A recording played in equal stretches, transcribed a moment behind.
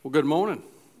Well, good morning.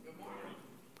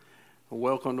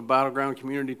 Welcome to Battleground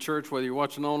Community Church. Whether you're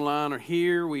watching online or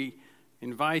here, we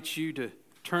invite you to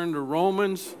turn to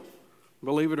Romans.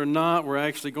 Believe it or not, we're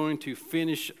actually going to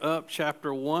finish up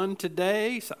chapter 1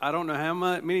 today. So I don't know how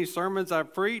many sermons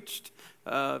I've preached.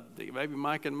 Maybe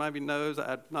Mike and maybe knows.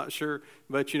 I'm not sure.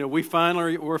 But we're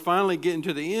finally getting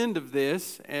to the end of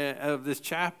this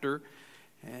chapter,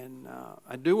 and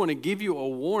I do want to give you a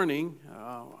warning.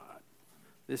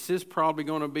 This is probably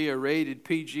going to be a rated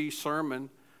PG sermon,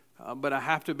 but I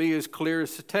have to be as clear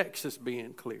as the text is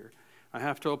being clear. I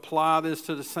have to apply this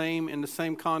to in the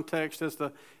same context as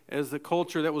the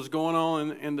culture that was going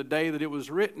on in the day that it was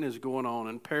written is going on,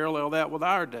 and parallel that with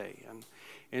our day.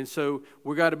 And so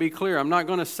we got to be clear. I'm not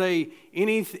going to say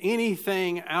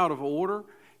anything out of order,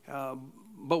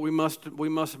 but we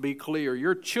must be clear.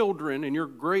 Your children and your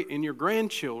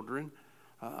grandchildren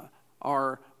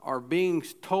are being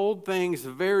told things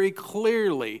very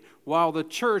clearly, while the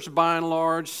church, by and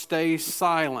large, stays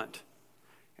silent.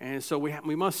 And so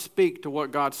we must speak to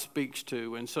what God speaks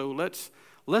to. And so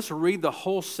let's read the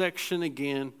whole section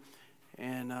again,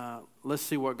 and let's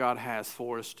see what God has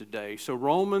for us today. So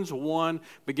Romans 1,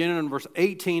 beginning in verse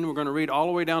 18, we're going to read all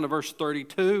the way down to verse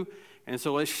 32. And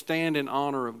so let's stand in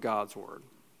honor of God's word.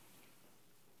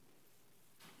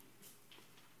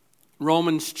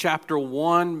 Romans chapter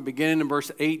 1, beginning in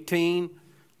verse 18,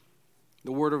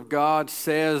 the Word of God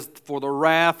says, "For the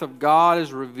wrath of God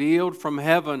is revealed from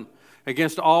heaven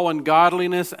against all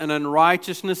ungodliness and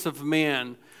unrighteousness of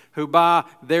men, who by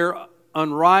their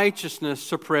unrighteousness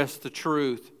suppress the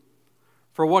truth.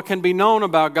 For what can be known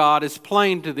about God is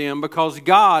plain to them, because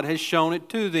God has shown it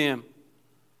to them.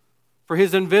 For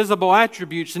His invisible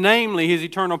attributes, namely His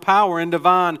eternal power and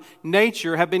divine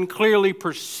nature, have been clearly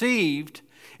perceived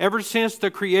ever since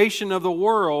the creation of the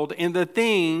world in the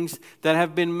things that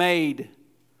have been made.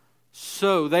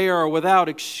 So they are without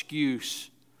excuse.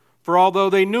 For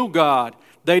although they knew God,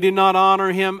 they did not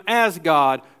honor Him as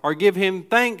God or give Him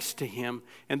thanks to Him,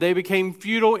 and they became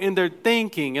futile in their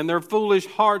thinking, and their foolish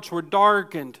hearts were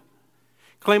darkened.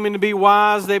 Claiming to be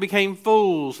wise, they became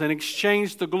fools and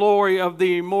exchanged the glory of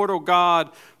the immortal God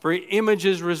for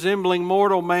images resembling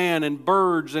mortal man and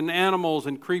birds and animals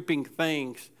and creeping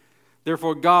things.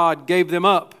 Therefore God gave them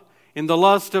up in the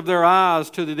lust of their eyes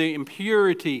to the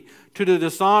impurity, to the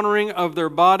dishonoring of their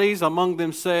bodies among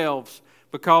themselves,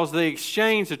 because they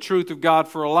exchanged the truth of God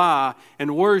for a lie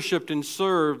and worshipped and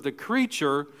served the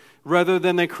creature rather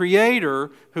than the Creator,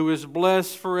 who is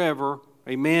blessed forever.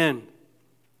 Amen.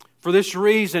 For this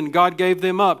reason God gave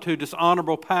them up to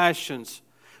dishonorable passions.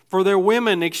 For their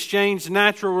women exchanged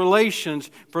natural relations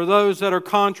for those that are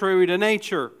contrary to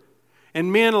nature.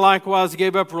 And men likewise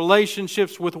gave up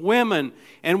relationships with women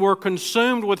and were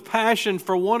consumed with passion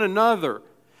for one another,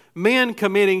 men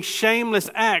committing shameless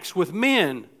acts with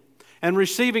men and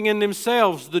receiving in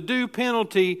themselves the due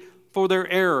penalty for their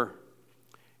error.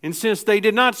 And since they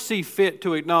did not see fit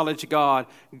to acknowledge God,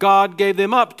 God gave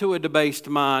them up to a debased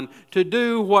mind to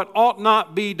do what ought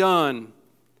not be done.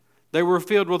 They were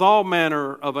filled with all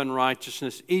manner of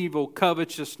unrighteousness, evil,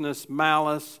 covetousness,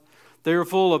 malice. They are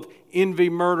full of envy,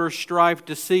 murder, strife,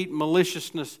 deceit,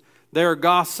 maliciousness. They are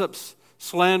gossips,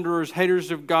 slanderers,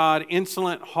 haters of God,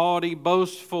 insolent, haughty,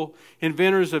 boastful,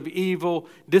 inventors of evil,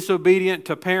 disobedient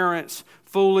to parents,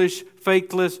 foolish,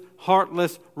 faithless,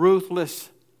 heartless, ruthless.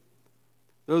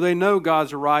 Though they know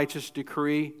God's righteous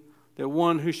decree that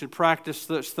one who should practice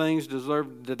such things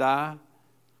deserved to die,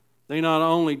 they not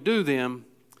only do them,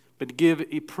 but give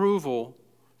approval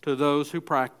to those who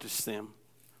practice them."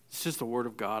 This is the word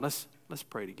of God. Let's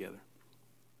pray together.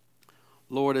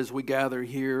 Lord, as we gather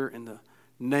here in the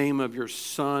name of your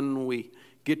Son, we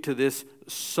get to this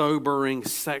sobering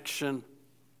section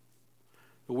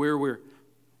where we're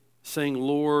saying,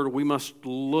 Lord, we must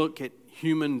look at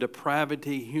human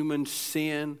depravity, human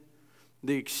sin,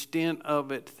 the extent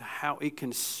of it, how it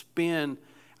can spin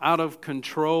out of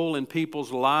control in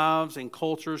people's lives and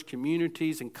cultures,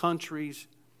 communities, and countries.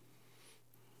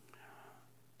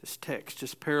 This text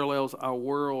just parallels our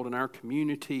world and our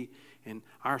community and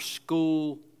our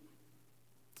school,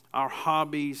 our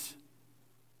hobbies.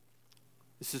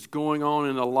 This is going on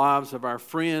in the lives of our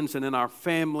friends and in our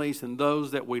families and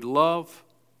those that we love.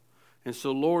 And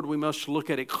so, Lord, we must look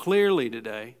at it clearly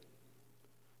today.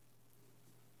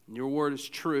 Your word is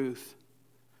truth.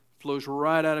 It flows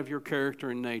right out of your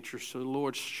character and nature. So,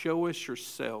 Lord, show us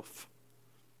yourself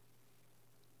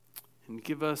and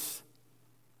give us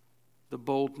the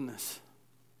boldness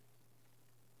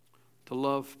to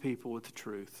love people with the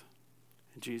truth.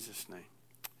 In Jesus' name,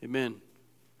 amen.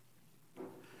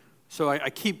 So I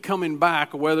keep coming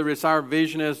back, whether it's our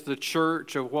vision as the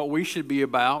church of what we should be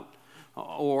about,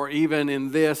 or even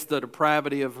in this, the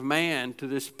depravity of man, to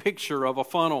this picture of a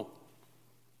funnel.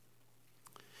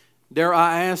 Dare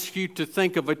I ask you to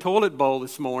think of a toilet bowl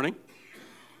this morning,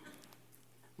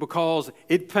 because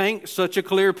it paints such a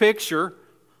clear picture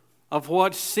of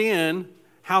what sin,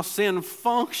 how sin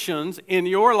functions in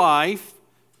your life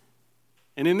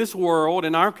and in this world,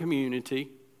 in our community.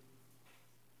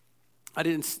 I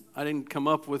didn't come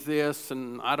up with this,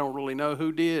 and I don't really know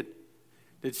who did.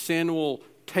 That sin will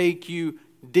take you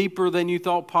deeper than you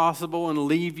thought possible and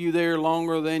leave you there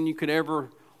longer than you could ever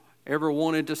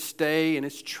wanted to stay, and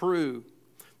it's true.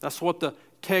 That's what the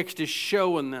text is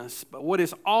showing us. But what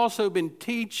it's also been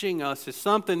teaching us is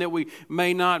something that we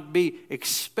may not be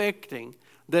expecting,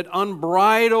 that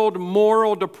unbridled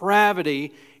moral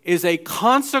depravity is a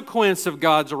consequence of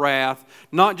God's wrath,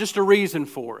 not just a reason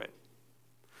for it.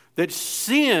 That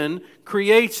sin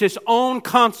creates its own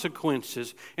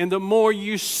consequences. And the more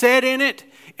you set in it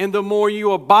and the more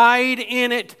you abide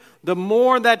in it, the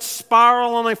more that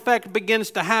spiraling effect begins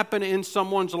to happen in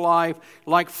someone's life,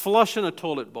 like flushing a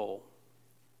toilet bowl.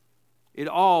 It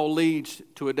all leads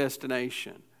to a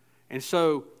destination. And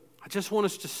so I just want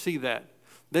us to see that.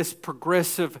 This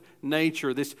progressive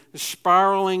nature, this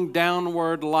spiraling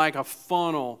downward like a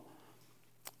funnel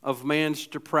of man's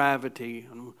depravity.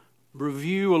 And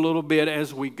review a little bit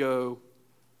as we go.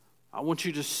 I want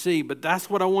you to see, but that's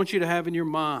what I want you to have in your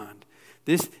mind.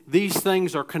 These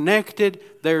things are connected,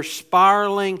 they're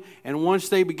spiraling, and once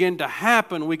they begin to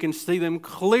happen, we can see them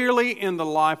clearly in the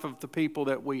life of the people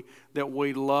that we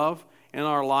love in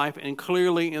our life, and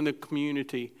clearly in the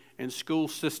community and school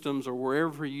systems or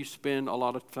wherever you spend a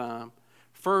lot of time.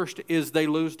 First is they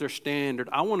lose their standard.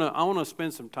 I want to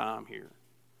spend some time here,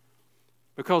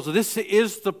 because this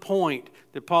is the point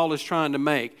that Paul is trying to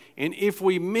make. And if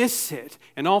we miss it,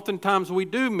 and oftentimes we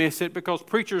do miss it because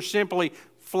preachers simply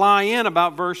fly in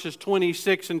about verses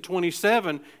 26 and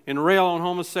 27 and rail on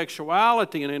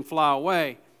homosexuality and then fly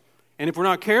away. And if we're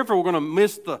not careful, we're going to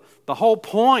miss the whole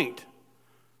point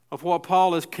of what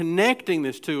Paul is connecting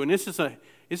this to. And this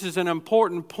is an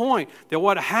important point, that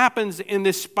what happens in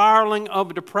this spiraling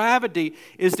of depravity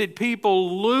is that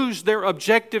people lose their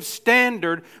objective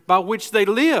standard by which they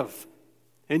live.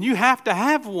 And you have to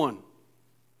have one.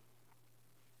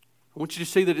 I want you to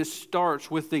see that it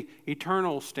starts with the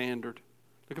eternal standard.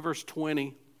 Look at verse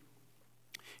 20.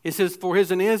 It says, "For his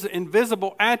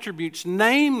invisible attributes,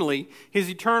 namely his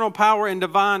eternal power and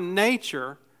divine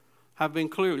nature, have been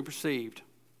clearly perceived."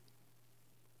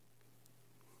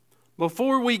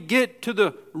 Before we get to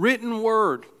the written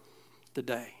word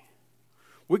today,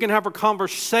 we can have a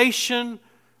conversation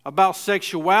about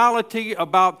sexuality,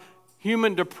 about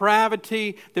human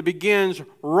depravity that begins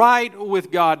right with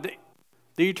God.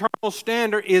 The eternal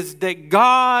standard is that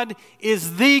God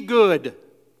is the good.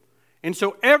 And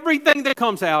so everything that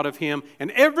comes out of Him and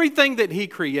everything that He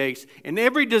creates and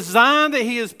every design that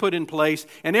He has put in place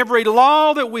and every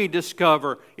law that we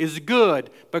discover is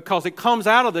good, because it comes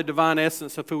out of the divine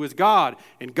essence of who is God,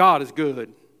 and God is good.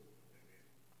 And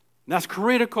that's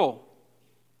critical.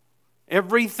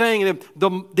 Everything,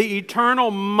 the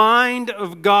eternal mind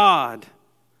of God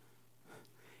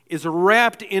is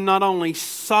wrapped in not only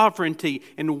sovereignty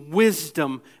and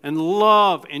wisdom and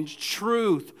love and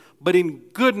truth, but in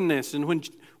goodness. And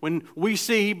when we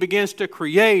see He begins to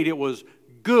create, it was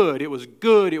good, it was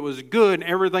good, it was good, and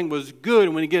everything was good.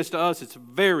 And when He gets to us, it's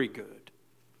very good.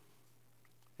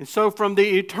 And so from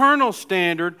the eternal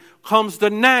standard comes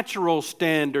the natural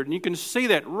standard. And you can see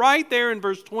that right there in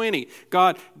verse 20.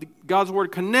 God's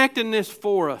Word connecting this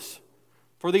for us.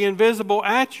 For the invisible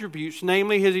attributes,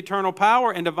 namely His eternal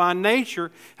power and divine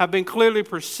nature, have been clearly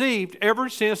perceived ever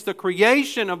since the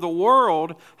creation of the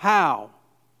world. How?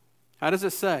 How does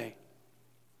it say?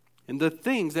 In the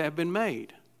things that have been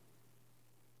made.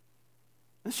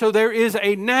 And so there is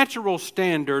a natural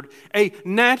standard, a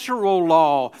natural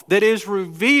law that is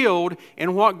revealed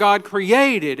in what God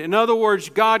created. In other words,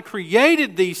 God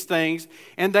created these things,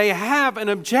 and they have an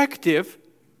objective,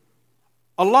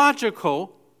 a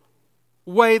logical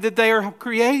way that they are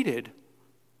created.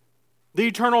 The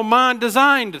eternal mind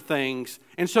designed things,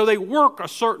 and so they work a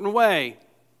certain way.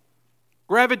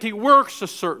 Gravity works a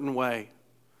certain way.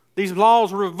 These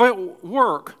laws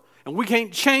work, and we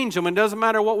can't change them. It doesn't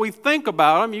matter what we think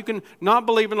about them. You can not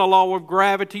believe in the law of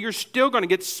gravity. You're still going to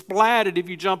get splatted if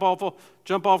you jump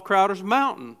off Crowder's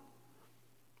Mountain.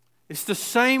 It's the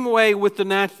same way with the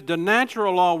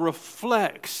natural law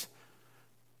reflects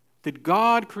that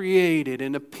God created,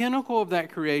 and the pinnacle of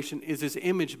that creation is His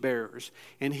image bearers.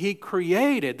 And He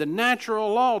created, the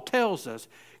natural law tells us,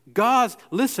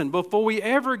 Listen, before we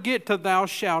ever get to thou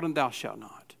shalt and thou shalt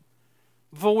not,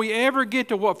 before we ever get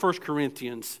to what 1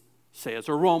 Corinthians says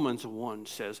or Romans 1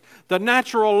 says, the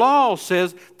natural law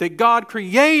says that God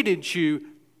created you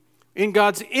in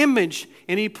God's image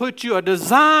and He put you a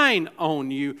design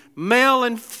on you, male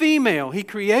and female. He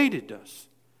created us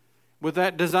with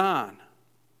that design.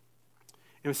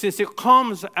 And since it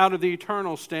comes out of the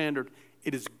eternal standard,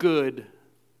 it is good.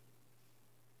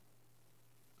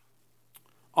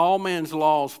 All man's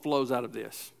laws flows out of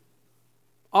this.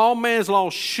 All man's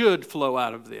laws should flow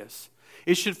out of this.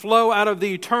 It should flow out of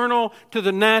the eternal to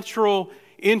the natural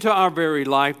into our very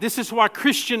life. This is why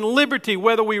Christian liberty,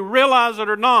 whether we realize it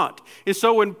or not, is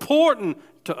so important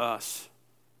to us.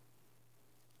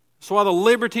 That's why the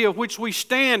liberty of which we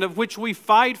stand, of which we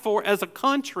fight for as a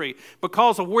country,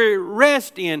 because of where it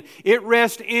rests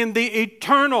in the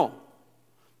eternal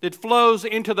that flows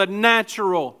into the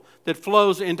natural, that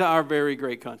flows into our very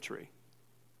great country.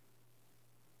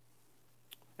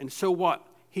 And so what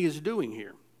he is doing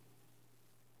here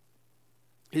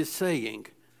is saying,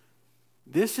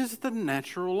 this is the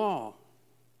natural law.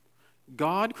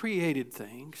 God created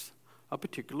things a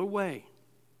particular way.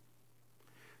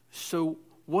 So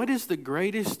what is the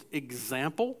greatest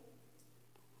example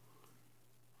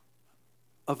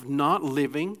of not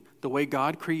living the way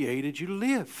God created you to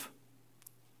live?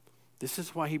 This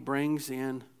is why he brings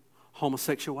in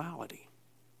homosexuality.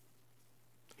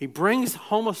 He brings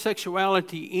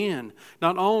homosexuality in.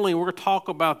 Not only, we're going to talk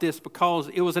about this because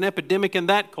it was an epidemic in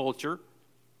that culture,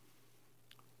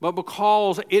 but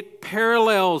because it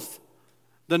parallels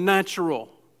the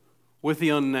natural with the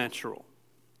unnatural.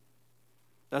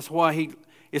 That's why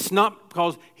it's not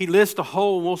because he lists a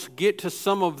whole, we'll get to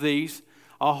some of these,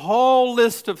 a whole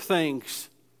list of things.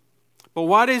 But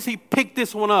why does he pick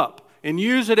this one up and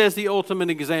use it as the ultimate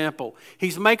example?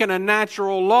 He's making a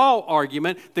natural law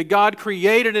argument that God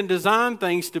created and designed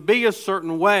things to be a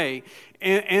certain way,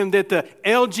 and that the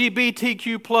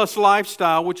LGBTQ plus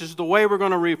lifestyle, which is the way we're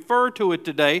going to refer to it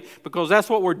today, because that's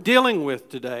what we're dealing with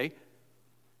today,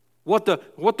 what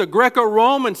the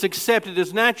Greco-Romans accepted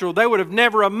as natural, they would have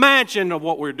never imagined of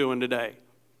what we're doing today.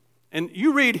 And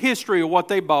you read history of what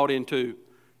they bought into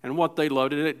and what they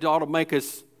loaded. It ought to make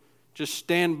us just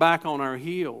stand back on our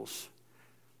heels.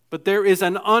 But there is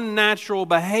an unnatural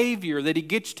behavior that he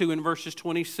gets to in verses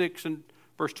 26 and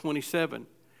verse 27.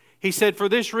 He said, for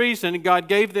this reason, God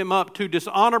gave them up to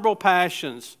dishonorable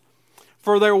passions.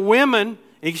 For their women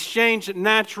exchanged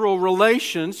natural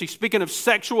relations. He's speaking of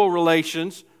sexual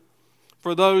relations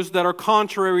for those that are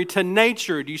contrary to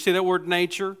nature. Do you see that word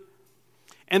nature?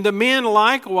 And the men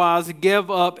likewise gave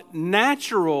up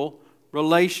natural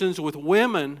relations with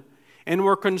women and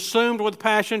were consumed with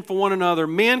passion for one another,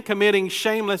 men committing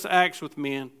shameless acts with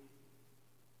men,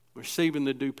 receiving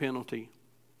the due penalty.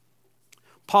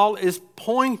 Paul is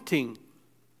pointing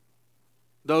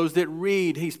those that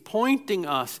read, he's pointing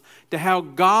us to how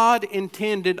God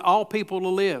intended all people to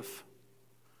live.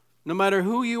 No matter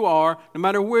who you are, no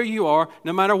matter where you are,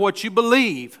 no matter what you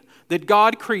believe, that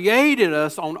God created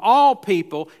us on all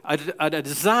people a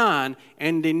design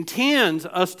and intends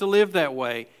us to live that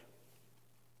way.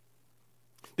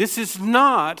 This is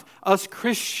not us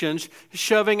Christians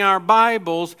shoving our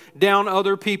Bibles down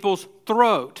other people's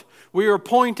throat. We are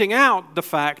pointing out the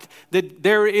fact that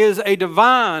there is a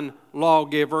divine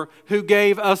lawgiver who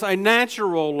gave us a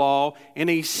natural law, and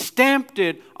he stamped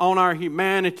it on our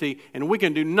humanity, and we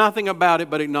can do nothing about it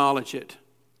but acknowledge it.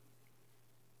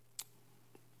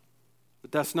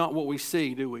 But that's not what we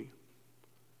see, do we?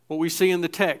 What we see in the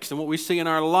text and what we see in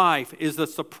our life is the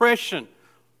suppression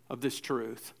of this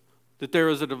truth, that there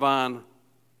is a divine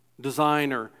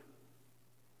designer,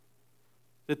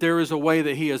 that there is a way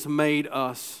that he has made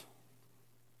us.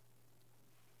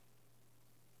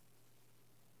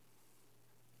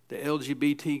 The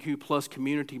LGBTQ plus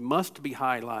community must be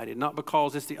highlighted, not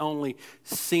because it's the only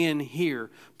sin here,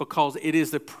 because it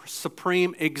is the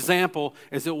supreme example,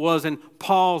 as it was in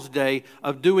Paul's day,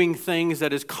 of doing things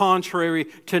that is contrary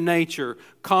to nature,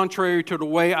 contrary to the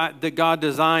way that God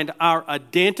designed our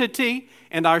identity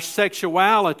and our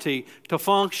sexuality to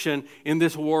function in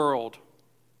this world.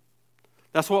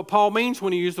 That's what Paul means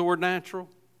when he used the word natural.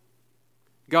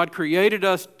 God created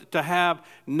us to have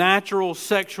natural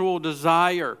sexual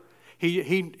desire.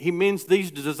 He means these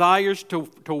desires to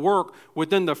work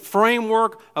within the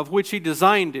framework of which he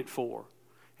designed it for.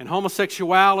 And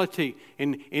homosexuality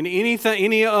and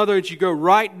any other, as you go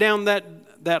right down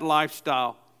that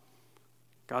lifestyle,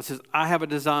 God says, I have a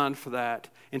design for that.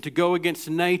 And to go against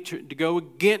nature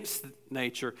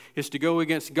is to go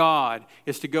against God.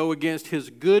 It's to go against his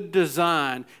good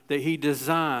design that he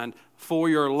designed for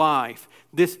your life.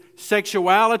 This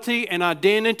sexuality and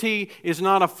identity is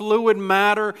not a fluid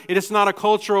matter. It is not a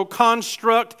cultural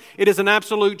construct. It is an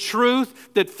absolute truth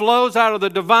that flows out of the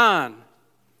divine.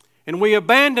 And we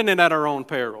abandon it at our own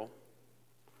peril.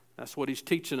 That's what he's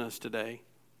teaching us today.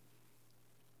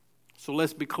 So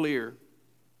let's be clear.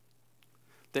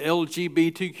 The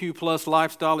LGBTQ plus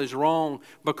lifestyle is wrong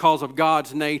because of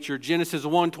God's nature. Genesis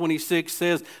 1:26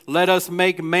 says, "Let us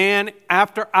make man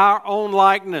after our own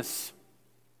likeness."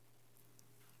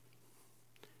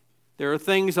 There are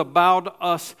things about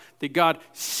us that God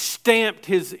stamped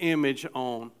His image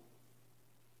on.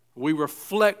 We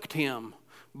reflect Him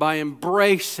by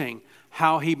embracing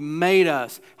how He made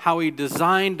us, how He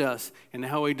designed us, and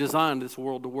how He designed this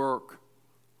world to work.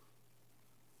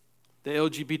 The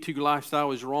LGBT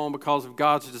lifestyle is wrong because of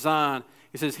God's design.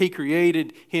 It says He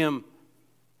created him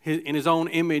in His own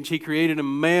image. He created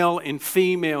them male and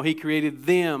female. He created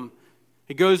them.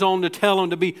 He goes on to tell them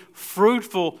to be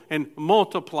fruitful and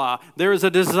multiply. There is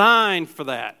a design for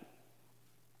that.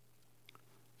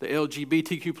 The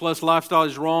LGBTQ plus lifestyle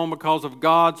is wrong because of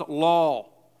God's law.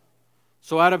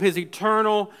 So out of His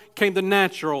eternal came the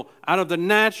natural. Out of the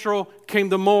natural came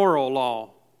the moral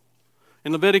law.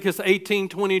 And Leviticus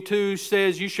 18:22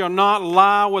 says, "You shall not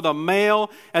lie with a male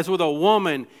as with a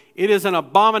woman. It is an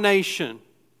abomination."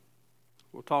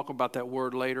 We'll talk about that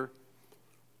word later.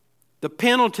 The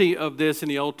penalty of this in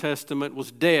the Old Testament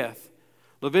was death.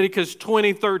 Leviticus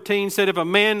 20:13 said, "If a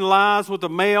man lies with a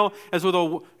male as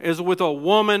with a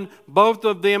woman, both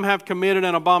of them have committed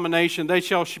an abomination. They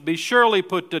shall be surely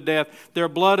put to death. Their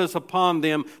blood is upon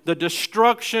them." The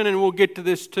destruction, and we'll get to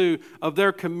this too, of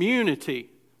their community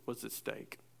was at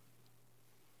stake.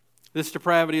 This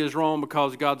depravity is wrong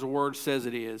because God's Word says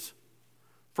it is.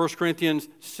 1 Corinthians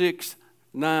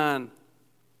 6:9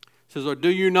 says, "Or do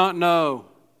you not know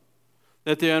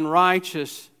that the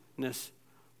unrighteousness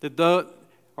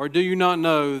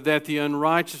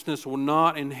will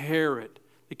not inherit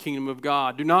the kingdom of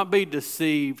God? Do not be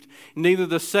deceived. Neither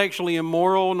the sexually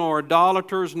immoral, nor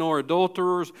idolaters, nor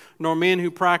adulterers, nor men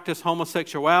who practice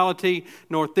homosexuality,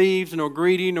 nor thieves, nor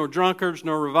greedy, nor drunkards,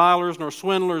 nor revilers, nor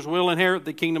swindlers will inherit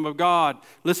the kingdom of God."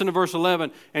 Listen to verse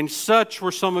 11. "And such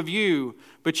were some of you,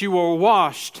 but you were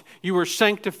washed, you were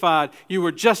sanctified, you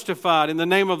were justified in the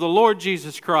name of the Lord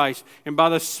Jesus Christ and by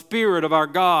the Spirit of our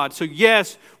God." So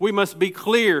yes, we must be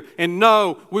clear and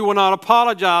know we will not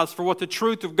apologize for what the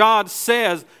truth of God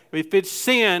says. If it's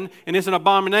sin and it's an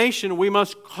abomination, we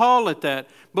must call it that.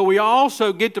 But we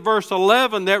also get to verse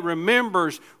 11 that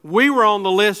remembers we were on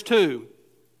the list too.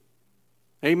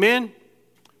 Amen?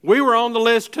 We were on the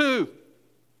list too.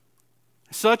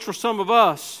 Such were some of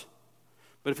us.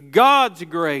 But if God's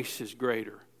grace is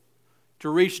greater to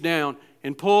reach down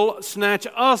and snatch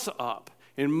us up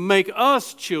and make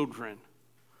us children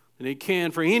than He can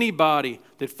for anybody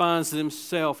that finds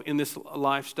themselves in this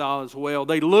lifestyle as well.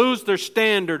 They lose their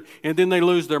standard and then they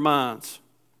lose their minds.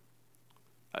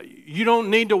 You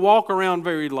don't need to walk around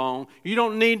very long. You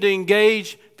don't need to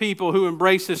engage people who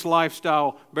embrace this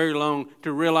lifestyle very long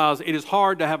to realize it is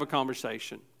hard to have a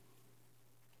conversation.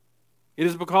 It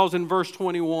is because in verse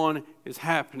 21 is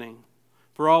happening.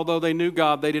 "For although they knew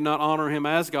God, they did not honor Him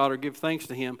as God or give thanks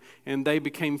to Him, and they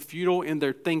became futile in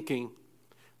their thinking.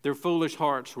 Their foolish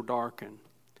hearts were darkened."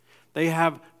 They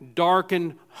have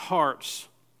darkened hearts.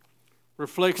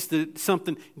 Reflects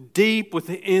something deep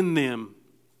within them.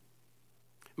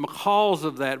 And because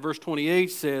of that, verse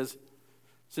 28 says,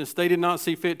 "Since they did not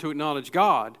see fit to acknowledge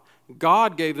God,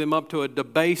 God gave them up to a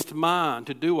debased mind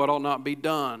to do what ought not be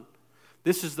done."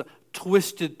 This is the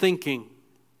twisted thinking.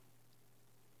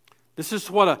 This is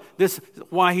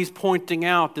why he's pointing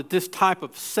out that this type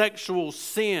of sexual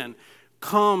sin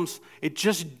comes, it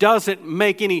just doesn't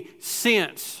make any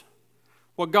sense.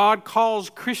 What God calls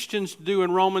Christians to do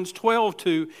in Romans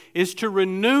 12:2 is to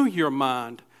renew your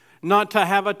mind, not to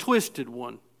have a twisted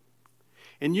one.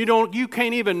 And you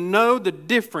can't even know the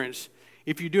difference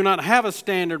if you do not have a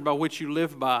standard by which you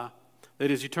live by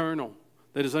that is eternal,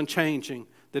 that is unchanging,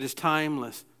 that is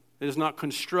timeless, that is not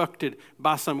constructed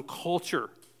by some culture.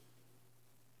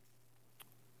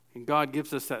 And God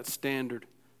gives us that standard.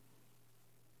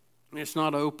 And it's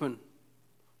not open.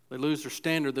 They lose their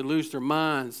standard. They lose their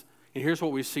minds. And here's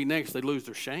what we see next. They lose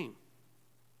their shame.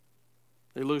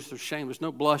 They lose their shame. There's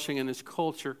no blushing in this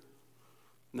culture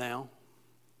now.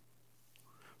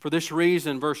 For this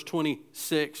reason, verse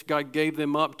 26, God gave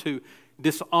them up to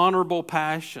dishonorable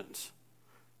passions.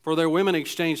 For their women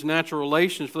exchanged natural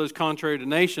relations for those contrary to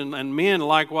nation, and men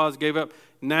likewise gave up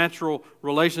natural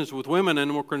relations with women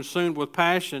and were consumed with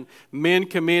passion, men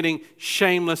committing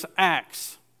shameless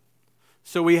acts.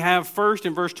 So we have first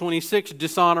in verse 26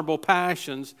 dishonorable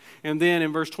passions, and then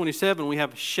in verse 27 we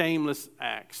have shameless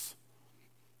acts.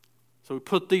 So we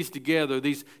put these together,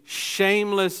 these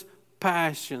shameless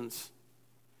passions.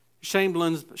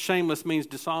 Shameless means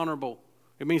dishonorable.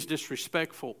 It means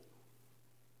disrespectful.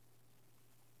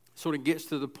 Sort of gets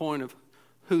to the point of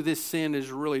who this sin is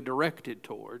really directed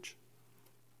towards.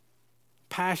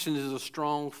 Passion is a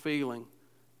strong feeling,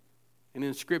 and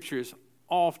in Scripture is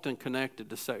often connected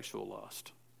to sexual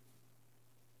lust.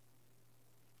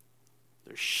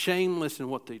 They're shameless in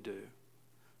what they do.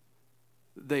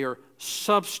 They are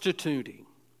substituting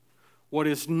what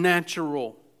is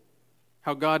natural,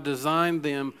 how God designed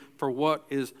them, for what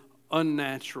is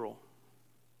unnatural.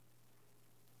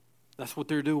 That's what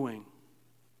they're doing.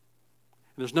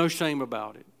 There's no shame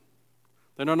about it.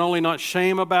 They're not only not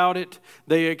shame about it,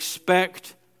 they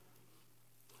expect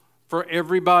for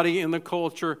everybody in the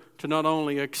culture to not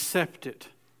only accept it,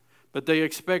 but they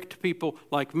expect people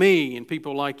like me and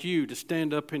people like you to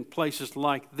stand up in places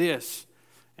like this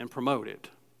and promote it.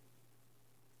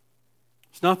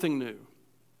 It's nothing new.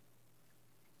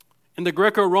 In the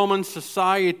Greco-Roman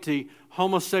society,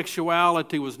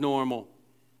 homosexuality was normal.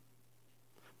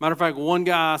 Matter of fact, one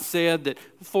guy said that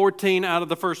 14 out of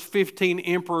the first 15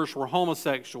 emperors were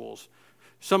homosexuals.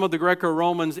 Some of the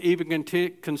Greco-Romans even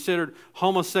considered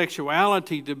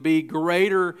homosexuality to be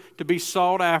greater, to be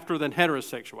sought after than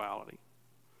heterosexuality.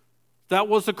 That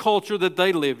was the culture that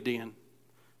they lived in.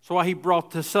 That's why he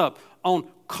brought this up. On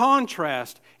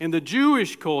contrast, in the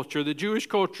Jewish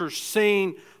culture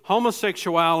seen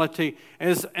homosexuality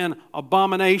as an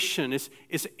abomination.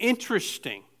 It's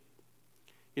interesting.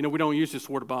 You know, we don't use this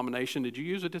word abomination. Did you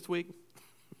use it this week?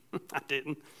 I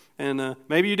didn't. And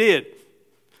maybe you did.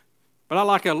 But I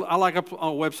like a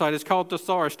website. It's called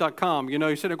thesaurus.com. You know,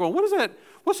 you sit there going, what is that?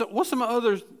 What's some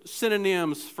other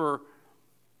synonyms for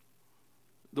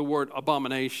the word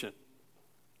abomination?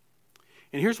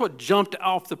 And here's what jumped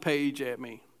off the page at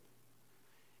me.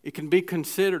 It can be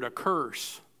considered a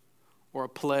curse or a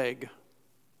plague.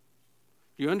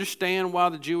 Do you understand why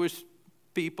the Jewish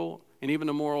people and even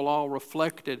the moral law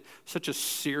reflected such a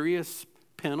serious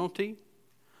penalty?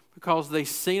 Because they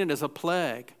seen it as a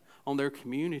plague on their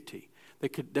community. They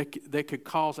could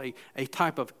cause a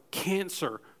type of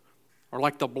cancer, or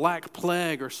like the Black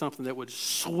Plague or something, that would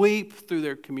sweep through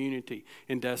their community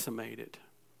and decimate it.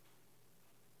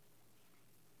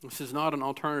 This is not an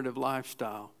alternative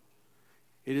lifestyle.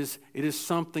 It is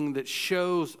something that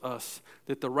shows us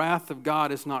that the wrath of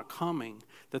God is not coming,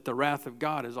 that the wrath of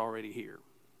God is already here.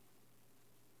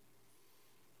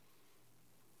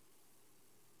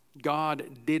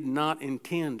 God did not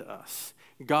intend us.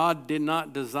 God did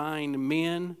not design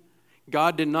men.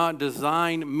 God did not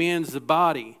design men's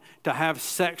body to have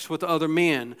sex with other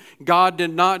men. God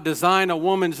did not design a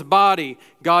woman's body.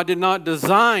 God did not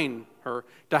design her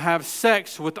to have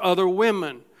sex with other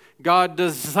women. God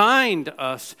designed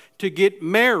us to get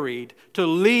married, to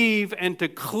leave and to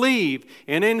cleave,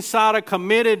 and inside a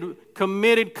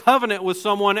committed covenant with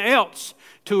someone else,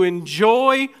 to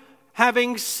enjoy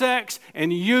having sex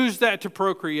and use that to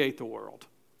procreate the world.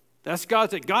 That's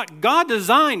God's. God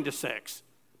designed the sex.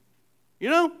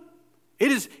 You know,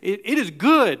 it is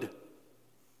good.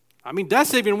 I mean,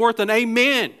 that's even worth an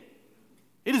amen.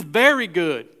 It is very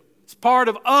good. It's part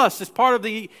of us. It's part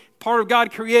of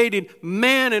God created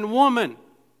man and woman.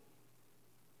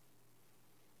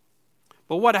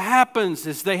 But what happens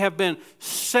is they have been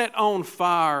set on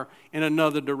fire in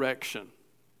another direction.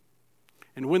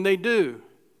 And when they do,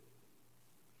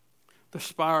 the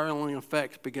spiraling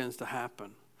effect begins to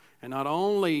happen. And not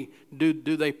only do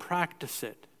they practice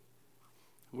it,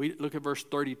 we look at verse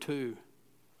 32.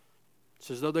 It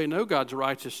says, though they know God's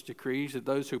righteous decrees that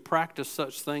those who practice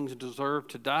such things deserve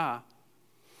to die.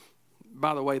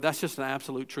 By the way, that's just an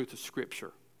absolute truth of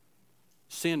Scripture.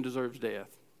 Sin deserves death.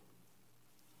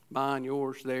 Mine,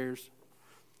 yours, theirs.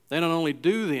 They not only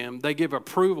do them, they give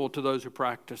approval to those who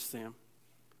practice them.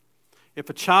 If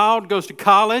a child goes to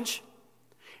college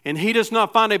and he does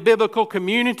not find a biblical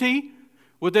community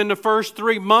within the first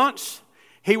 3 months,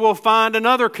 he will find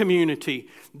another community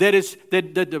that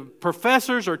the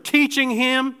professors are teaching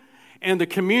him and the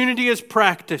community is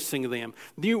practicing them.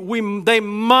 They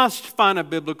must find a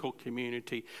biblical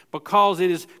community because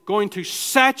it is going to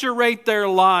saturate their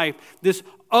life, this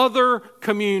other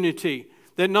community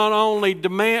that not only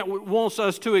wants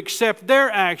us to accept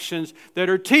their actions, that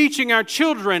are teaching our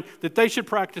children that they should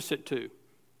practice it too.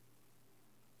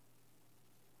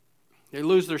 They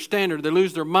lose their standard, they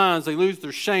lose their minds, they lose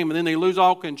their shame, and then they lose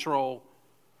all control.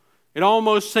 It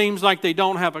almost seems like they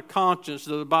don't have a conscience,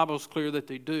 though the Bible is clear that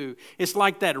they do. It's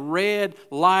like that red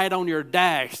light on your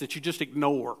dash that you just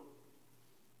ignore.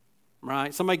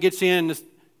 Right? Somebody gets in,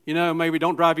 maybe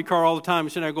don't drive your car all the time. You're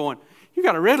sitting there going, you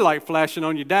got a red light flashing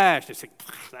on your dash. They say,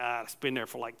 it's been there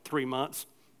for like 3 months.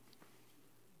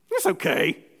 It's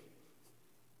okay.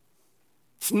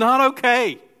 It's not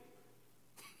okay.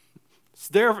 It's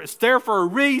there for a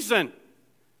reason.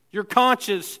 Your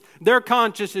conscience, their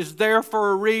conscience is there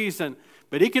for a reason.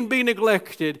 But it can be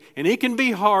neglected and it can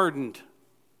be hardened.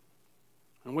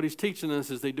 And what he's teaching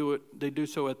us is they do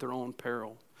so at their own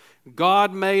peril.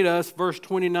 God made us, verse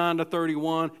 29 to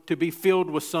 31, to be filled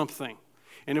with something.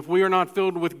 And if we are not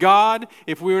filled with God,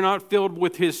 if we are not filled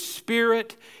with His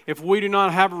Spirit, if we do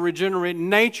not have a regenerate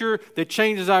nature that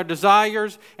changes our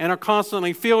desires and are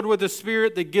constantly filled with the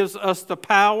Spirit that gives us the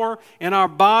power in our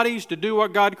bodies to do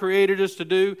what God created us to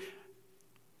do,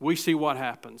 we see what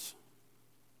happens.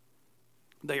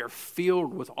 They are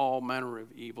filled with all manner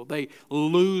of evil. They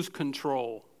lose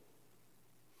control.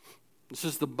 This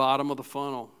is the bottom of the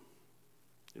funnel.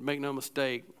 Make no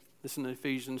mistake. Listen to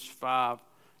Ephesians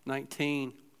 5:19.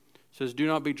 It says, do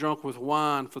not be drunk with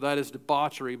wine, for that is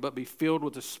debauchery, but be filled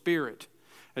with the Spirit,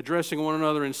 addressing one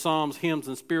another in psalms, hymns,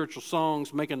 and spiritual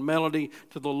songs, making melody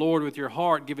to the Lord with your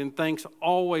heart, giving thanks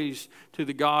always to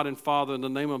the God and Father in the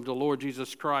name of the Lord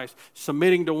Jesus Christ,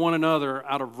 submitting to one another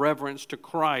out of reverence to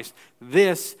Christ.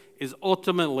 This is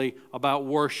ultimately about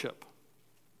worship.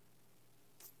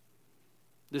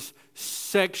 This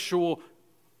sexual,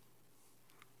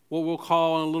 what we'll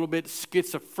call in a little bit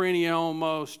schizophrenia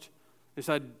almost, this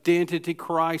identity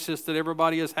crisis that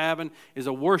everybody is having is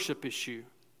a worship issue.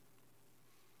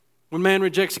 When man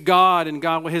rejects God and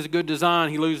God with His good design,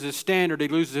 he loses his standard, he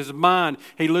loses his mind,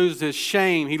 he loses his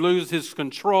shame, he loses his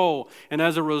control. And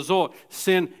as a result,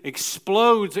 sin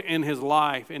explodes in his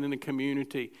life and in the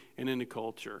community and in the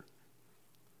culture.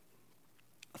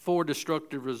 4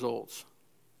 destructive results.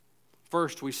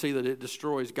 First, we see that it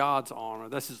destroys God's honor.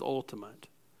 That's His ultimate.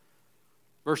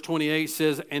 Verse 28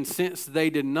 says, and since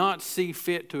they did not see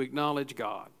fit to acknowledge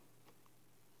God.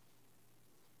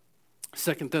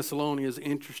 2 Thessalonians is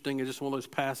interesting. It's just one of those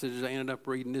passages I ended up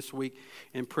reading this week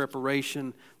in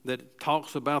preparation that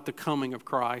talks about the coming of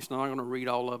Christ. Now, I'm not going to read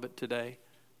all of it today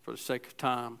for the sake of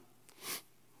time.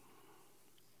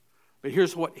 But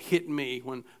here's what hit me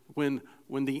when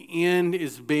the end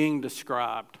is being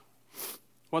described.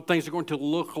 What things are going to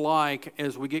look like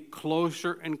as we get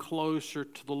closer and closer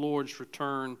to the Lord's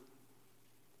return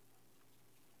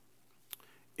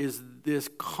is this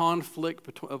conflict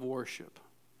of worship.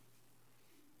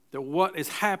 That what is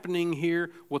happening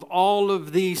here with all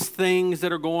of these things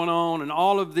that are going on and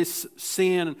all of this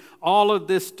sin and all of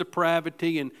this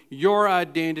depravity and your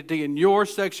identity and your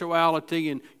sexuality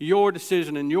and your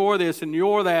decision and your this and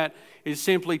your that is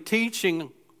simply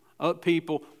teaching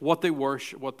people what they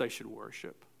worship, what they should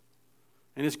worship.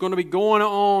 And it's going to be going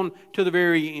on to the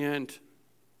very end.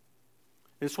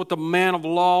 It's what the man of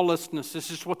lawlessness,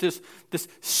 this is what this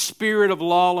spirit of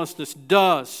lawlessness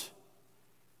does.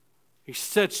 He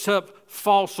sets up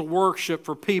false worship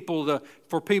for people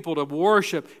to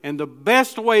worship. And the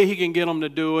best way he can get them to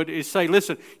do it is say,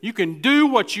 listen, you can do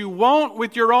what you want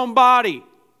with your own body.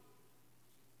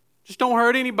 Just don't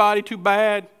hurt anybody too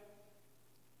bad.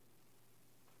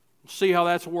 We'll see how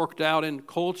that's worked out in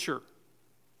culture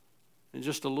in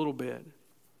just a little bit.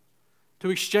 To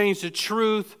exchange the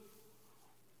truth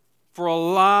for a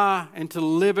lie and to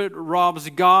live it robs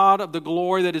God of the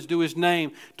glory that is due His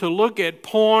name. To look at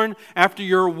porn after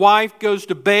your wife goes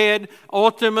to bed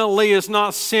ultimately is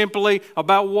not simply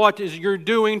about what you're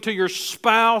doing to your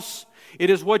spouse. It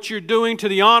is what you're doing to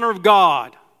the honor of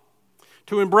God.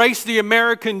 To embrace the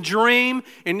American dream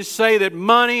and say that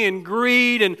money and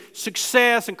greed and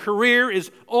success and career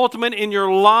is ultimate in your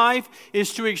life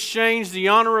is to exchange the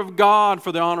honor of God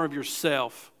for the honor of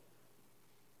yourself.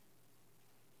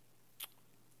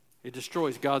 It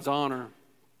destroys God's honor.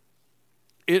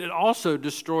 It also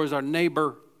destroys our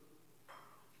neighbor.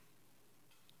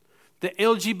 The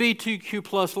LGBTQ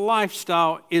plus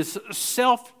lifestyle is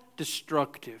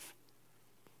self-destructive.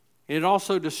 It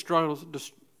also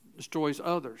destroys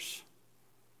others.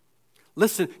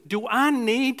 Listen, do I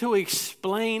need to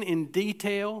explain in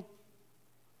detail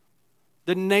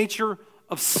the nature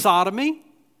of sodomy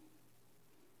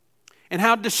and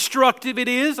how destructive it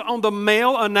is on the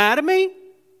male anatomy?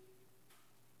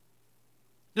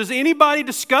 Does anybody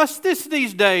discuss this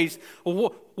these days?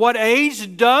 What AIDS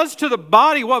does to the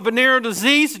body, what venereal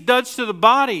disease does to the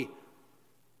body.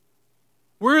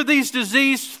 Where are these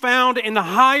diseases found in the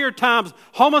higher times?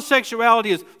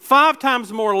 Homosexuality is 5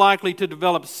 times more likely to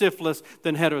develop syphilis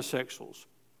than heterosexuals.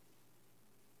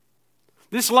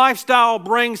 This lifestyle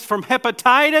brings from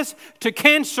hepatitis to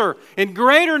cancer in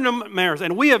greater numbers,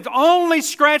 and we have only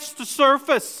scratched the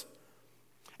surface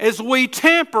as we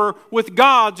tamper with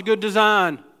God's good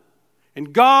design.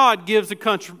 And God gives the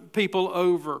country people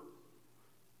over.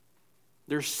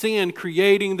 Their sin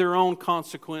creating their own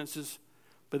consequences.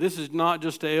 But this is not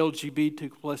just a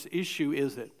LGBT plus issue,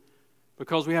 is it?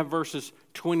 Because we have verses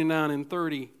 29 and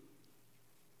 30.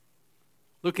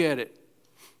 Look at it.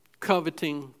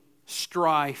 Coveting,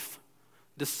 strife,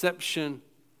 deception,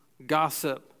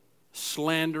 gossip,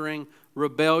 slandering,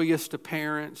 rebellious to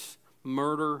parents,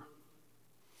 murder.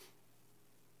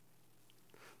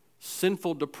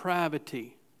 Sinful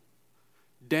depravity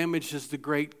damages the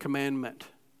great commandment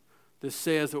that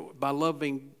says that by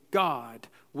loving God,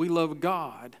 we love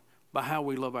God by how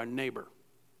we love our neighbor.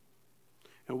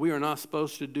 And we are not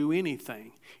supposed to do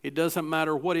anything. It doesn't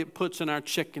matter what it puts in our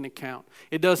checking account.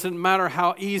 It doesn't matter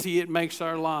how easy it makes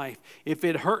our life. If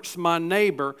it hurts my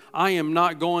neighbor, I am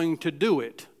not going to do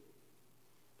it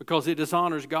because it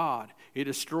dishonors God. It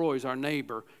destroys our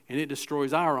neighbor and it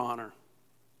destroys our honor.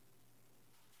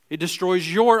 It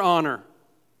destroys your honor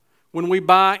when we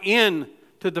buy in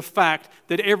to the fact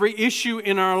that every issue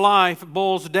in our life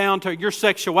boils down to your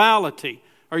sexuality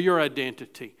or your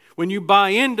identity. When you buy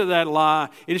into that lie,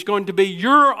 it is going to be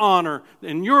your honor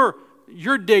and your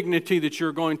dignity that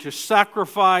you're going to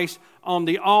sacrifice on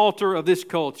the altar of this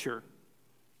culture.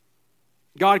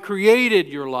 God created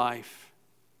your life.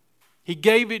 He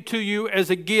gave it to you as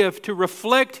a gift to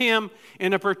reflect Him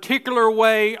in a particular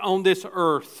way on this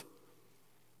earth.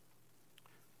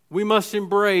 We must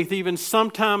embrace, even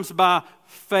sometimes by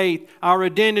faith, our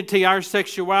identity, our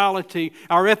sexuality,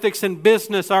 our ethics in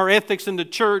business, our ethics in the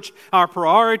church, our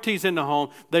priorities in the home.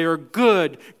 They are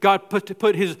good. God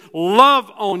put His love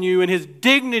on you and His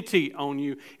dignity on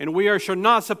you. And we are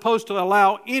not supposed to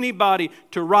allow anybody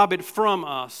to rob it from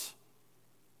us.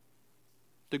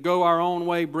 To go our own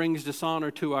way brings dishonor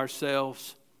to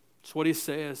ourselves. That's what He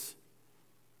says.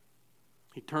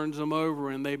 He turns them over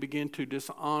and they begin to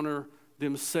dishonor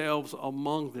themselves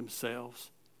among themselves.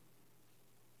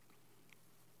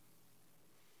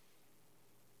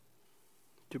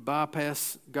 To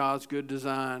bypass God's good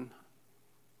design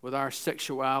with our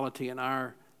sexuality and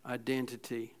our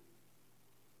identity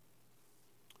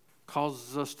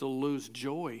causes us to lose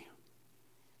joy.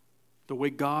 The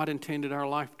way God intended our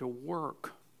life to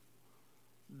work.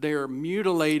 They're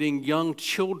mutilating young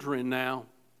children now,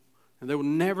 and they will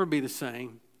never be the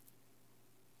same.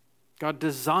 God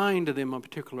designed them a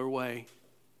particular way.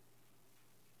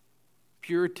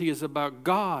 Purity is about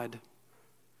God,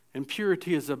 and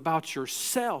purity is about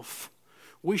yourself.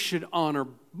 We should honor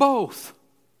both.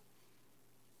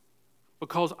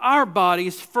 Because our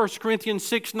bodies, 1 Corinthians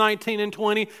 6:19 and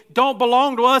 20, don't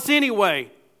belong to us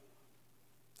anyway.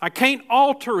 I can't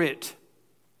alter it.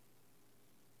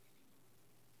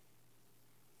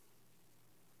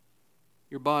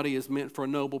 Your body is meant for a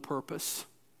noble purpose.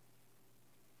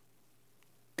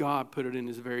 God put it in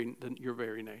your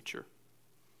very nature.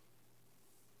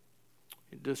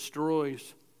 It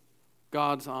destroys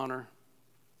God's honor.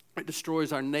 It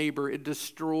destroys our neighbor. It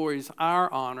destroys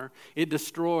our honor. It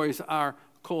destroys our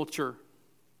culture.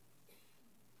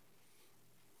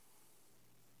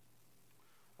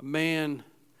 A man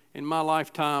in my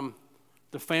lifetime,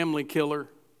 the family killer,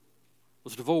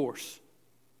 was divorced.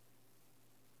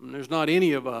 And there's not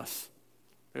any of us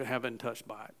that have been touched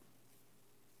by it.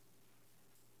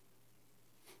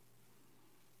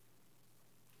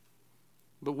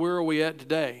 But where are we at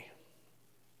today?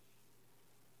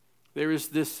 There is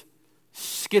this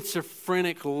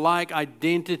schizophrenic-like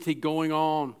identity going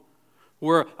on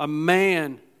where a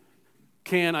man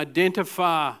can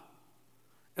identify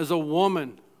as a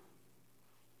woman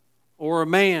or a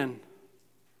man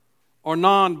or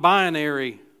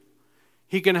non-binary.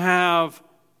 He can have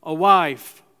a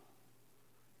wife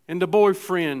and a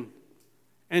boyfriend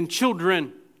and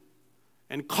children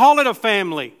and call it a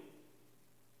family.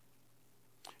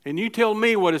 And you tell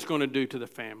me what it's going to do to the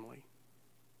family.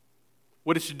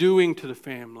 What it's doing to the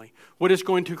family. What it's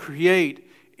going to create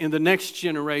in the next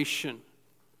generation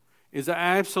is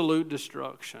absolute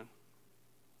destruction.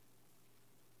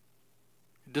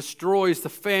 It destroys the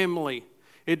family.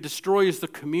 It destroys the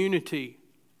community.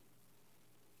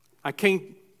 I can't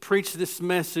preach this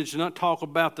message and not talk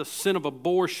about the sin of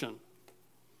abortion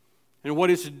and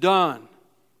what it's done.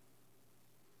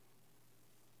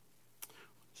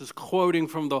 This is quoting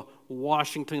from the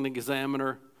Washington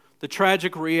Examiner. The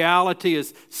tragic reality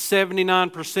is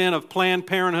 79% of Planned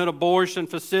Parenthood abortion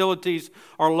facilities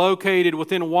are located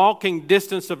within walking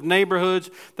distance of neighborhoods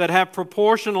that have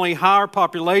proportionally higher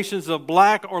populations of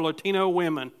Black or Latino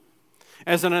women.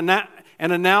 As an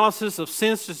analysis of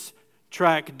census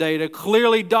tract data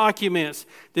clearly documents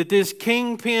that this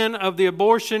kingpin of the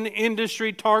abortion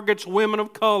industry targets women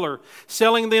of color,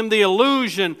 selling them the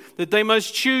illusion that they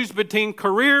must choose between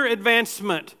career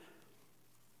advancement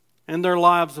and their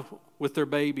lives with their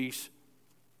babies.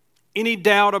 Any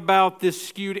doubt about this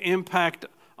skewed impact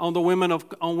on women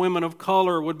of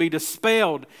color would be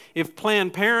dispelled if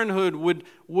Planned Parenthood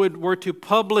were to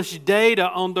publish data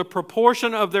on the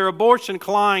proportion of their abortion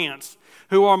clients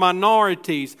who are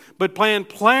minorities, but Planned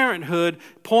Parenthood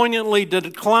poignantly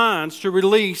declines to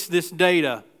release this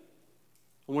data.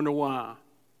 I wonder why.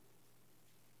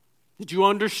 Did you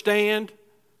understand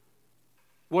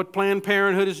what Planned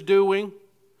Parenthood is doing?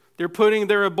 They're putting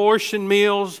their abortion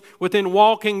mills within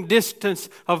walking distance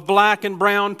of black and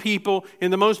brown people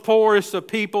in the most poorest of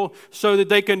people so that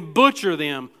they can butcher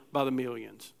them by the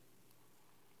millions.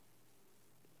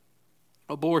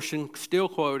 Abortion, still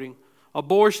quoting,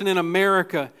 abortion in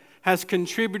America has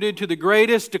contributed to the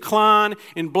greatest decline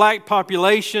in black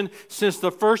population since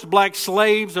the first black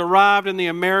slaves arrived in the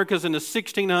Americas in the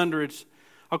 1600s.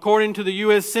 According to the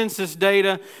U.S. Census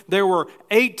data, there were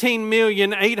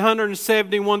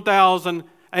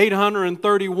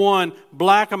 18,871,831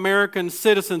 black American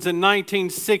citizens in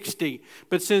 1960.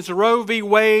 But since Roe v.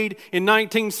 Wade in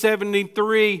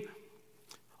 1973,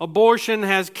 abortion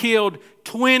has killed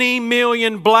 20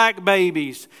 million black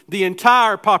babies, the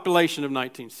entire population of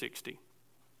 1960.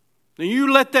 Now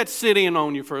you let that sit in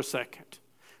on you for a second.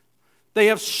 They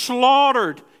have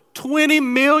slaughtered 20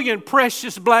 million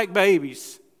precious black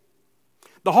babies.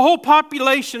 The whole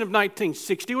population of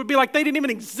 1960 would be like they didn't even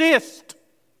exist.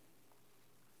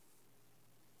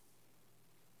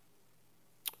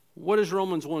 What does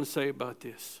Romans 1 say about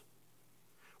this?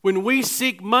 When we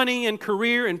seek money and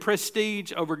career and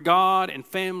prestige over God and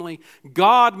family,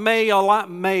 God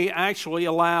may actually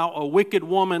allow a wicked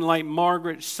woman like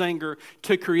Margaret Sanger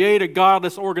to create a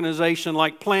godless organization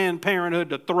like Planned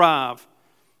Parenthood to thrive.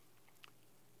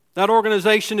 That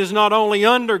organization is not only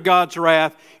under God's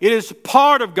wrath, it is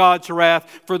part of God's wrath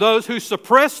for those who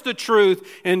suppress the truth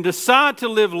and decide to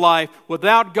live life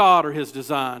without God or His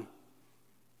design.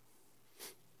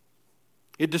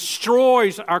 It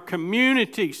destroys our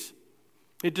communities.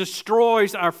 It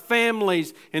destroys our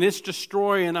families, and it's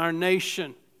destroying our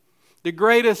nation. The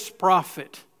greatest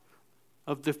prophet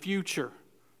of the future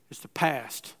is the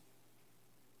past.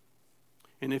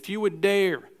 And if you would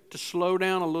dare to slow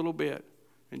down a little bit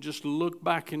and just look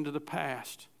back into the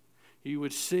past, you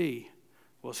would see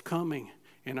what's coming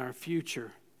in our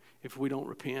future if we don't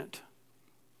repent.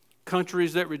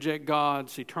 Countries that reject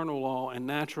God's eternal law and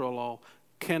natural law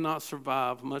cannot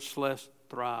survive, much less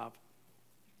thrive.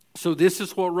 So this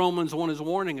is what Romans 1 is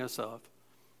warning us of.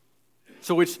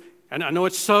 And I know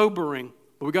it's sobering,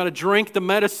 but we got to drink the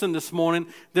medicine this morning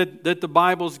that the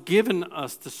Bible's given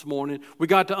us this morning. We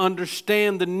got to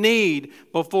understand the need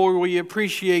before we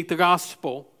appreciate the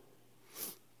gospel.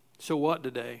 So what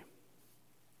today?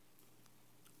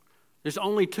 There's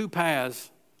only two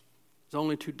paths. There's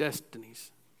only two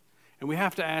destinies. And we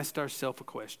have to ask ourselves a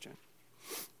question.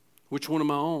 Which one am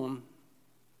I on?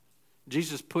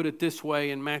 Jesus put it this way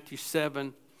in Matthew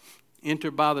 7,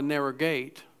 enter by the narrow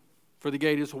gate, for the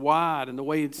gate is wide and the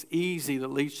way is easy that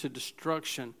leads to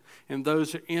destruction, and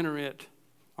those who enter it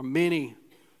are many,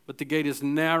 but the gate is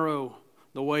narrow,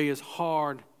 the way is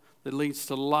hard that leads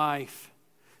to life,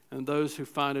 and those who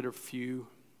find it are few.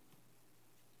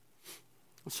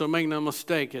 So make no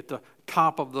mistake, at the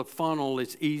top of the funnel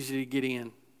it's easy to get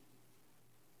in.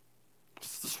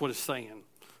 That's what it's saying.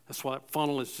 That's why that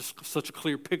funnel is just such a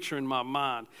clear picture in my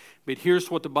mind. But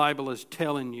here's what the Bible is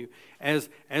telling you. As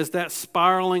that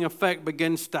spiraling effect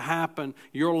begins to happen,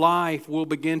 your life will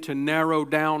begin to narrow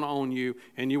down on you,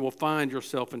 and you will find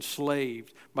yourself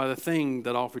enslaved by the thing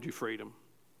that offered you freedom.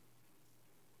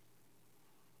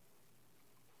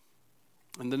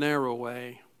 And the narrow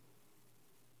way,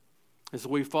 as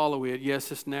we follow it,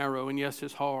 yes, it's narrow and yes,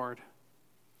 it's hard.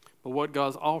 But what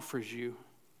God offers you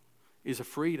is a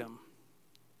freedom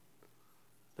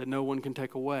that no one can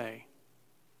take away.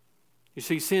 You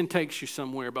see, sin takes you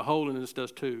somewhere, but holiness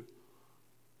does too.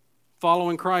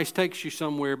 Following Christ takes you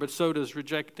somewhere, but so does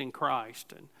rejecting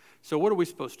Christ. And so what are we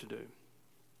supposed to do?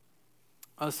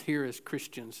 Us here as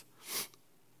Christians.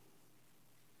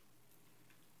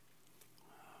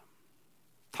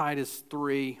 Titus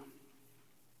 3,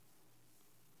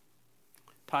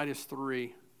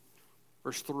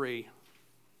 verse 3.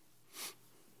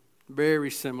 Very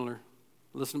similar.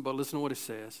 Listen to what it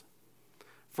says.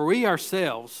 For we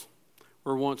ourselves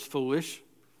were once foolish,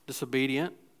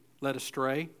 disobedient, led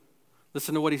astray,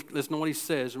 Listen to what he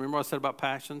says. Remember what I said about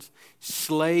passions?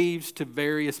 Slaves to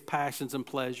various passions and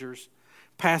pleasures,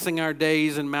 passing our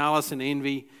days in malice and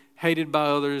envy, hated by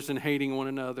others and hating one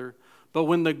another. But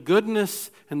when the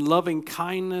goodness and loving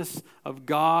kindness of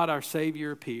God our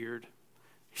Savior appeared,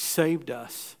 He saved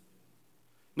us.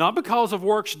 Not because of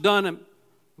works done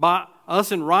by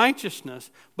us in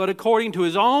righteousness, but according to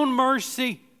His own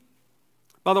mercy,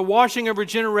 by the washing of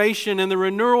regeneration and the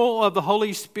renewal of the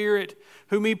Holy Spirit,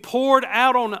 whom He poured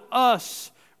out on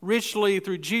us richly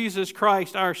through Jesus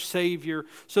Christ our Savior,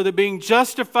 so that being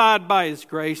justified by His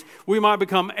grace, we might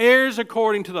become heirs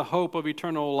according to the hope of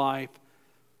eternal life.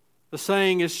 The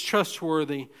saying is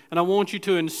trustworthy, and I want you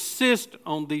to insist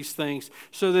on these things,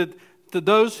 so that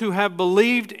those who have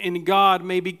believed in God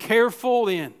may be careful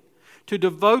then to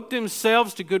devote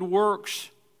themselves to good works.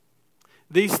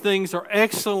 These things are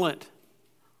excellent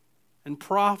and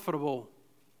profitable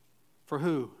for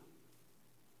who?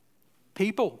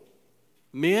 People,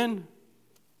 men.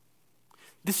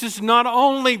 This is not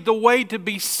only the way to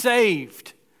be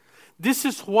saved. This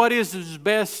is what is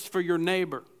best for your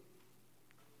neighbor.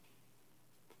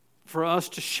 For us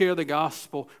to share the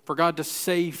gospel, for God to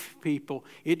save people,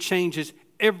 it changes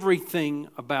everything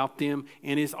about them,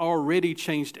 and it's already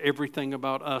changed everything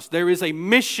about us. There is a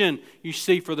mission, you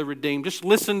see, for the redeemed. Just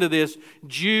listen to this.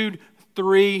 Jude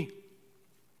 3,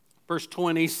 verse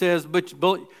 20 says,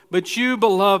 But you,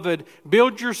 beloved,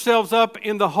 build yourselves up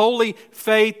in the holy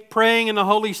faith, praying in the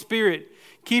Holy Spirit.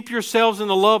 Keep yourselves in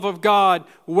the love of God,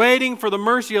 waiting for the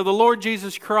mercy of the Lord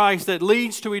Jesus Christ that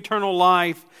leads to eternal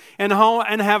life. And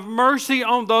have mercy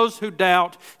on those who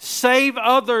doubt. Save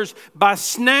others by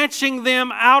snatching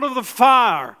them out of the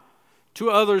fire.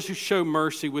 To others who show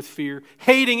mercy with fear,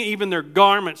 hating even their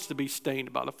garments to be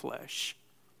stained by the flesh.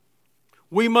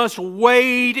 We must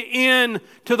wade in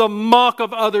to the muck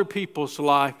of other people's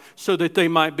life so that they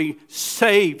might be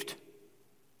saved.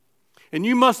 And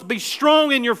you must be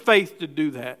strong in your faith to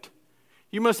do that.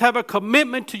 You must have a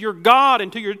commitment to your God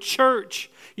and to your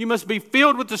church. You must be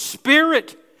filled with the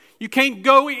Spirit. You can't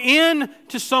go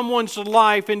into someone's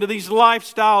life, into these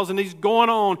lifestyles and these going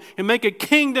on, and make a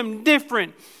kingdom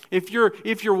different if your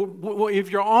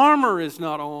armor is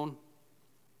not on.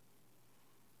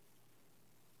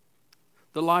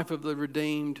 The life of the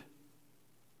redeemed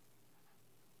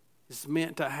is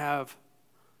meant to have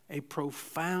a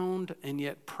profound and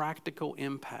yet practical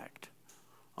impact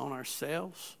on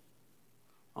ourselves,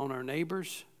 on our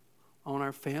neighbors, on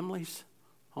our families,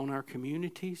 on our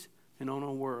communities, and on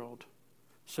our world.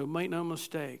 So make no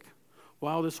mistake,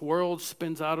 while this world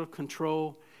spins out of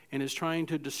control and is trying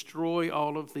to destroy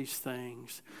all of these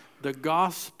things, the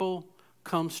gospel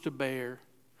comes to bear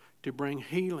to bring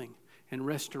healing and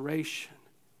restoration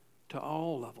to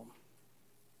all of them.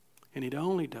 And it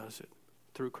only does it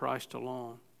through Christ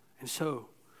alone. And so,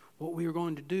 what we are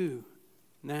going to do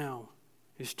now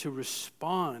is to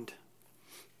respond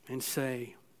and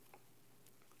say,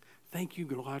 thank you,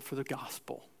 God, for the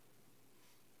gospel.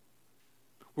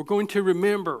 We're going to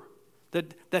remember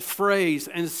that phrase,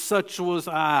 and such was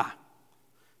I,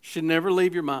 should never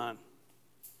leave your mind.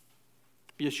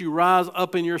 Yes, you rise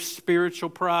up in your spiritual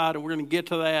pride, and we're going to get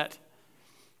to that.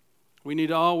 We need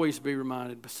to always be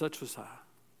reminded, but such was I.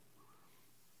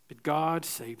 But God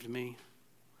saved me.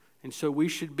 And so we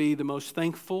should be the most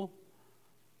thankful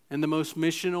and the most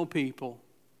missional people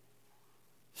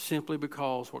simply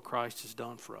because what Christ has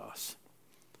done for us.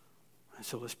 And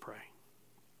so let's pray.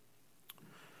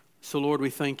 So Lord, we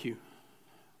thank you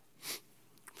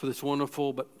for this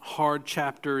wonderful but hard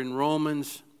chapter in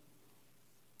Romans.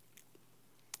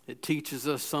 It teaches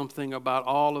us something about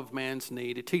all of man's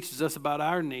need. It teaches us about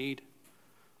our need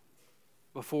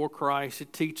before Christ.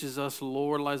 It teaches us,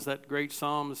 Lord, as that great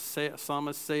psalmist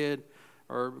said,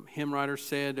 or hymn writer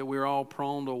said, that we're all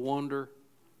prone to wander.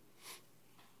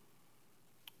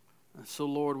 And so,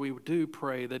 Lord, we do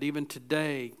pray that even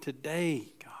today,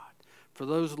 God, for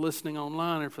those listening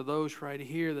online and for those right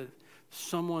here, that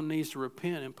someone needs to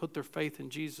repent and put their faith in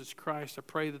Jesus Christ. I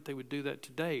pray that they would do that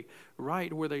today,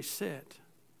 right where they sit.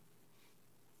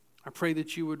 I pray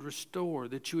that you would restore,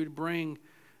 that you would bring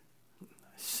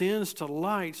sins to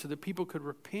light so that people could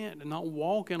repent and not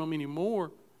walk in them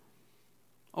anymore.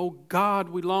 Oh God,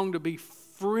 we long to be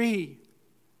free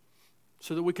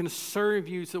so that we can serve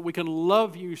you, so that we can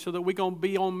love you, so that we can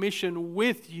be on mission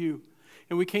with you.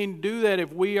 And we can't do that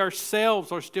if we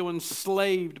ourselves are still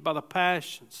enslaved by the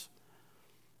passions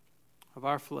of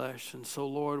our flesh. And so,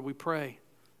 Lord, we pray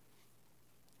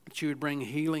that you would bring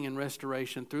healing and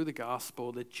restoration through the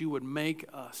gospel, that you would make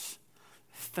us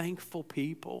thankful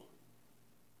people.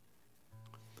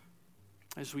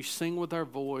 As we sing with our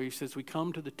voice, as we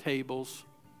come to the tables,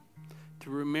 to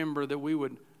remember that we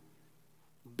would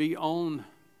be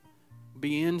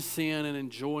in sin and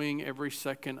enjoying every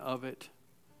second of it,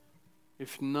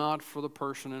 if not for the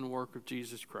person and work of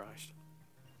Jesus Christ.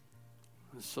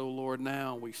 And so, Lord,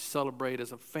 now we celebrate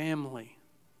as a family,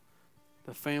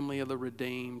 the family of the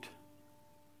redeemed,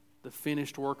 the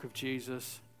finished work of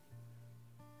Jesus.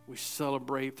 We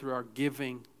celebrate through our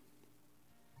giving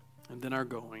and then our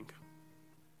going.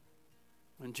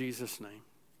 In Jesus' name,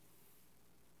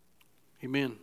 amen.